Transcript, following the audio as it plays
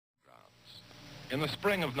In the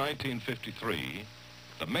spring of 1953,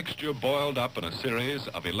 the mixture boiled up in a series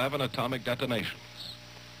of 11 atomic detonations.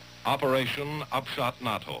 Operation Upshot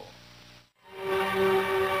Knothole.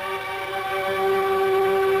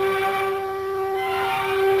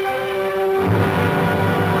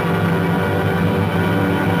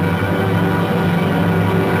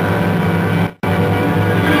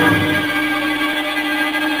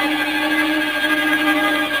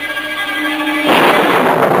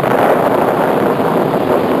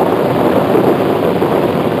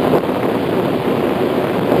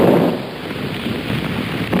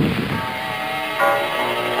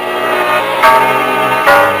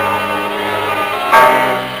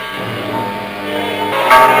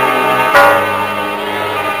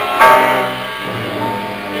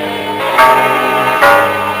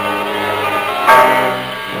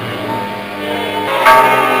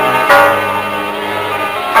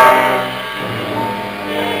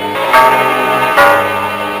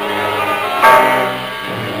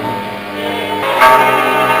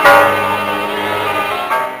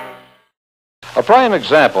 A prime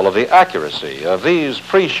example of the accuracy of these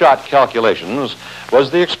pre-shot calculations was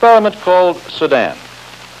the experiment called Sudan,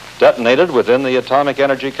 detonated within the Atomic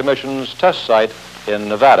Energy Commission's test site in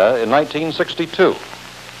Nevada in 1962.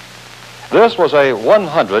 This was a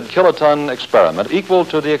 100 kiloton experiment equal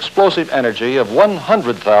to the explosive energy of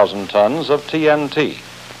 100,000 tons of TNT.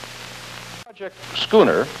 Project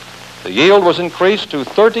Schooner, the yield was increased to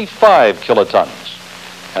 35 kilotons,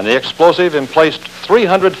 and the explosive emplaced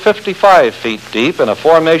 355 feet deep in a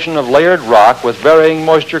formation of layered rock with varying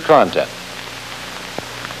moisture content.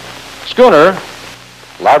 Schooner,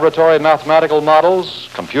 laboratory mathematical models,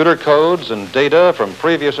 computer codes, and data from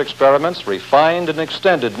previous experiments refined and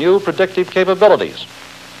extended new predictive capabilities.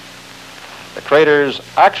 The crater's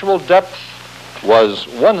actual depth was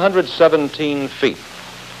 117 feet,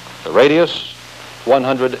 the radius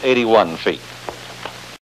 181 feet.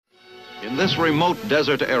 In this remote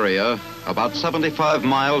desert area, about 75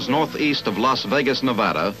 miles northeast of Las Vegas,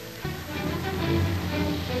 Nevada,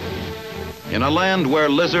 in a land where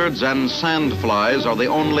lizards and sandflies are the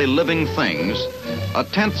only living things, a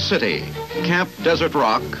tent city, Camp Desert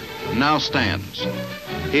Rock, now stands.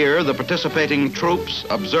 Here, the participating troops,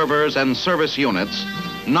 observers, and service units,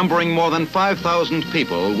 numbering more than 5,000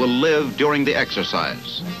 people, will live during the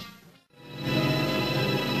exercise.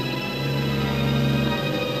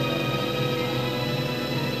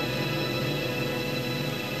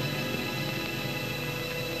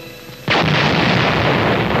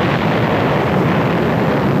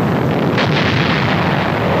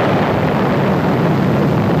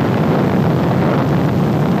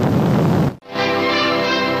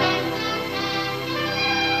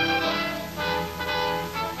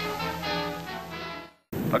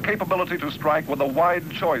 A capability to strike with a wide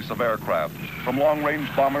choice of aircraft, from long-range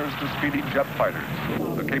bombers to speedy jet fighters.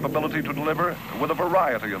 A capability to deliver with a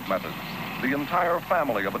variety of methods, the entire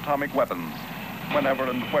family of atomic weapons, whenever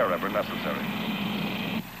and wherever necessary.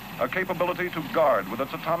 A capability to guard with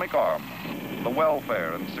its atomic arm the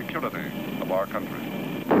welfare and security of our country.